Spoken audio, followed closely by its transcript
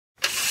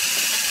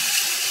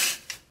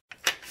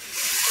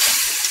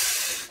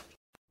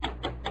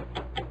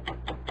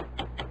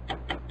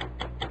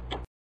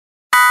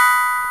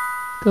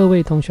各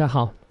位同学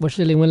好，我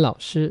是林文老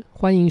师，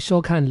欢迎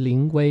收看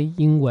林威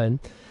英文。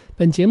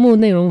本节目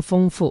内容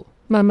丰富，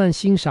慢慢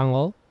欣赏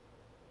哦。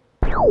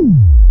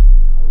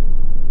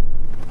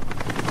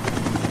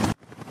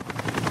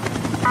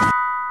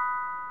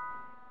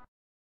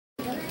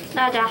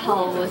大家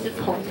好，我是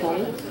鹏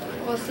鹏，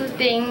我是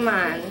丁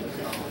满，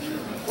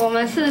我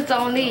们是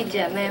中立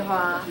姐妹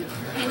花。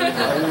今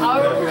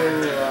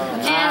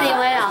天林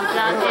威老师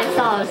要介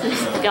绍的是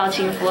表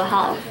情符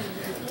号，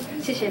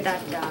谢谢大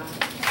家。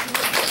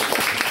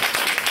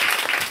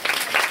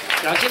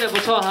表现得不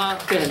错哈，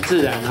对，很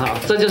自然哈，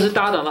这就是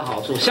搭档的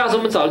好处。下次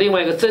我们找另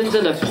外一个真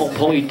正的鹏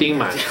鹏与丁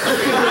满。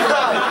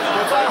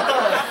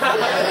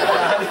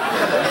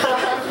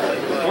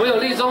我们有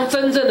立中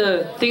真正的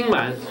丁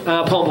满，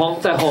鹏鹏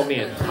在后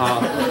面。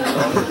好，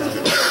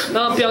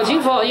那表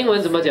情符号英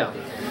文怎么讲？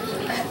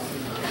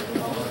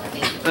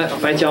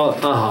白胶了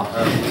啊，好。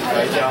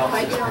白胶。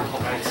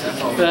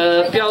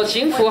表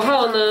情符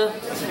号呢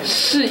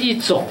是一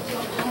种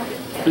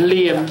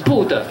脸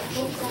部的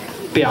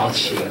表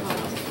情。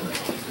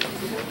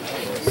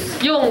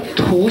用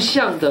图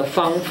像的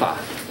方法，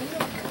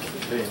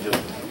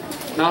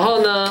然后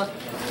呢，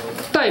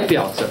代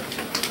表着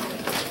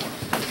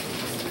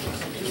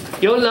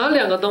有哪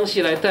两个东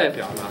西来代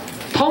表呢？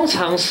通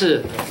常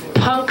是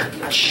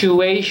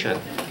punctuation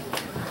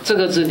这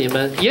个字，你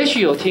们也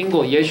许有听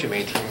过，也许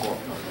没听过。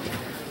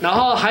然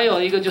后还有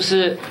一个就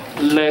是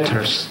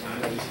letters，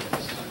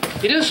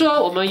 也就是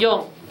说，我们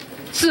用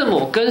字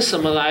母跟什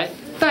么来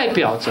代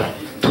表着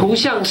图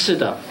像式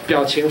的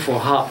表情符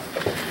号。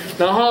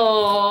然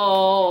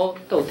后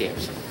逗点，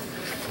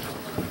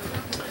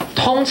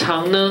通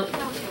常呢，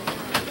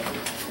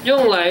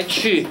用来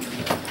去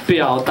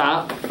表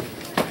达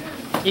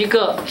一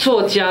个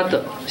作家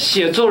的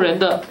写作人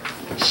的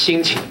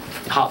心情。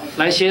好，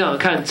来想想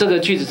看这个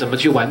句子怎么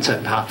去完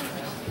成它。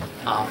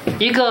啊，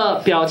一个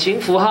表情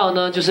符号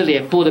呢，就是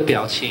脸部的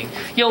表情，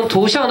用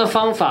图像的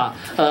方法，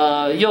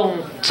用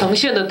呈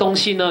现的东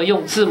西呢，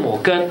用字母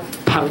跟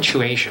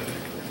punctuation。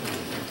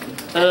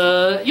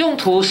用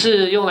途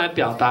是用来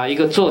表达一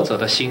个作者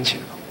的心情。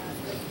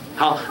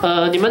好，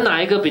你们哪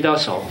一个比较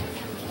熟？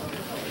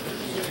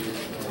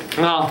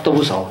都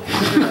不熟。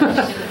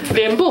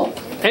脸部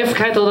F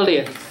开头的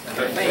脸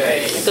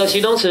的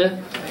形容词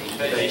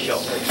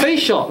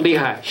facial 厉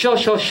害 ，show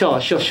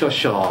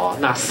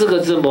哪四个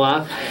字母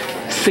啊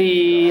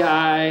 ？C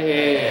I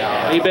A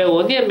L。预备，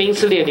我念名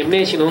词脸，你们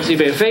念形容词。预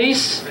备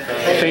face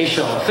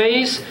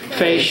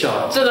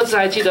facial。这个字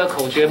还记得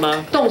口诀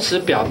吗？动词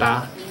表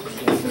达。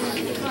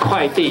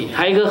快递，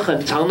还有一个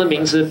很长的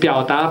名词，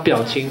表达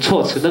表情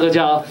措辞，那个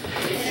叫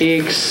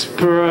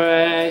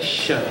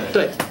expression。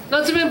对，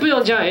那这边不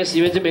用加 s，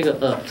 因为这边有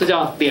个这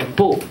叫脸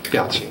部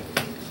表情。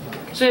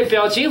所以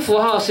表情符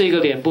号是一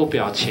个脸部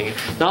表情，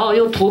然后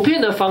用图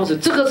片的方式，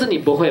这个字你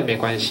不会没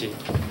关系，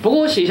不过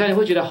我写一下你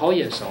会觉得好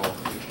眼熟。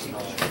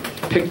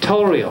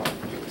pictorial，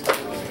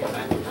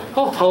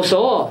 好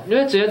熟哦，你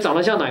会直接长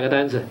得像哪个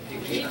单词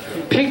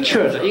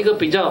 ？picture 的一个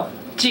比较。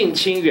近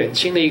亲、远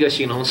亲的一个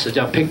形容词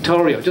叫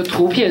pictorial， 就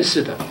图片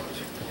式的。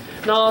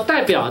然后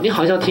代表，你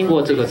好像听过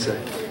这个字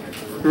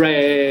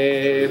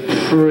 ，represent。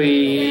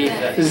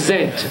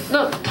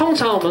那通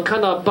常我们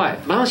看到 by，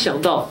 马上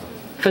想到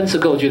分词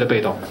构句的被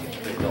动，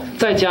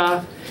再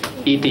加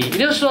ed， 也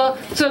就是说，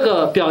这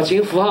个表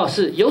情符号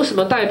是由什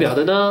么代表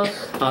的呢？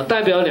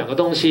代表两个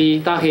东西，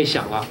大家可以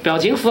想了。表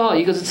情符号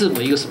一个是字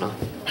母，一个什么？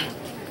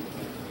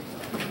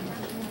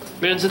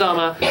没人知道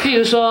吗？譬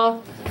如说。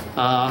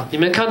你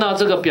们看到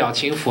这个表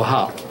情符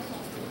号，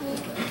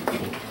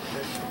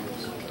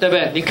对不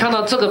对？你看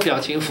到这个表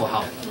情符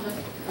号，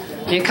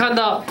你看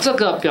到这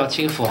个表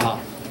情符号，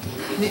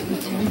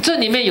这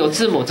里面有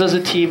字母，这是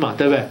T 嘛，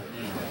对不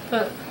对？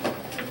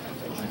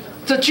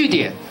这句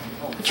点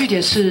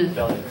是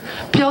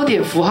标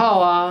点符号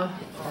啊。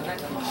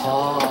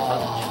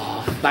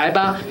来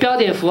吧，标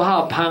点符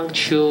号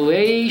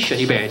punctuation，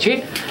 预备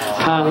起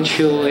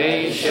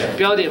punctuation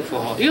标点符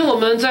号，因为我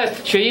们在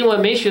学英文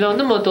没学到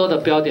那么多的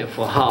标点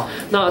符号，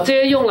那这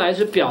些用来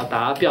是表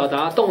达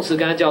动词，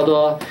刚才叫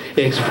做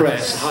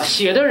express。好，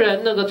写的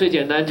人那个最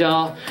简单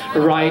叫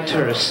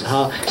writers。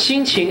好，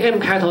心情 M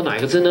开头哪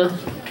一个字呢？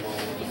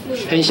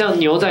很像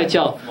牛在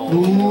叫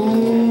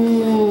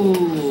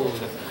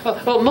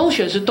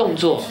motion 是动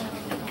作。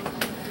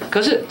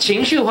可是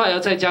情绪化要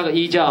再加个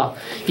叫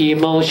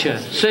emotion，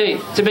 所以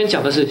这边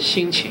讲的是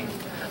心情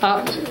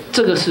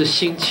这个是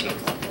心情。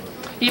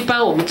一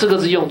般我们这个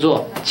字用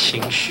作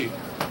情绪，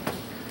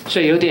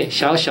所以有点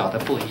小小的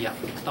不一样，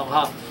懂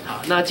哈？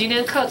好，那今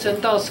天课程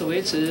到此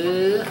为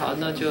止，好，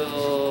那就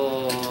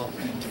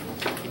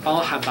帮我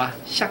喊吧，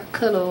下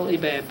课喽！预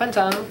备，班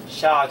长，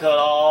下课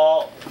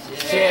喽！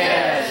谢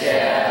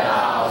谢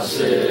老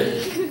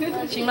师。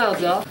新帽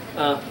子哦。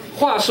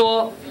话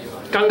说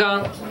刚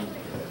刚。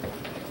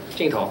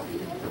镜头，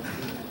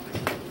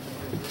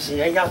行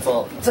人要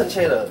走正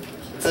确的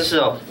姿势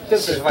哦。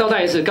倒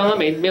带一次，刚刚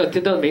没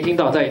听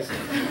到，再一次。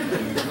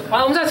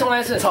好，我们再重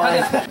来一次。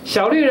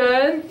小绿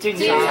人进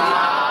场，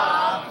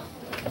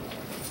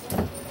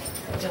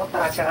教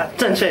大家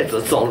正确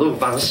的走路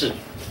方式。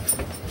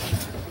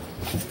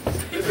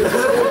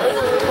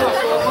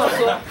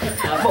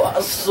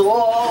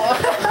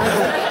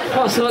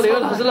话说，林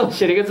文老师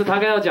写了一个字，他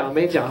刚要讲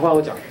没讲，换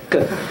我讲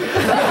更。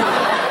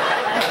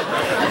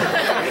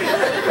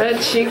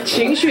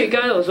情绪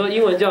刚刚有说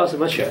英文叫什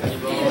么选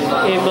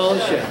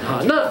 ？emotion 哈，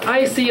那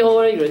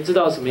ICON 有人知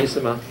道什么意思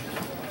吗？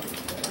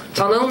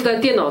常常在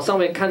电脑上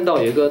面看到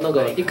有一个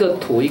一个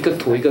图，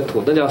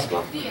那叫什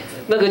么？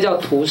那个叫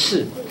图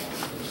示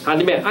啊，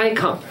里面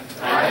icon。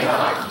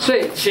所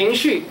以情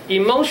绪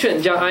emotion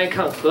加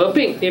icon 合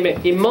并，里面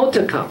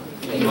emoticon。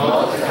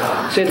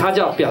所以它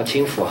叫表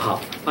情符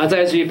号啊！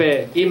再次预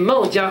备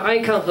 ，emo 加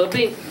icon 合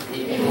并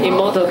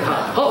emoticon。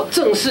好，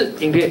正式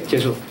影片结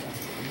束。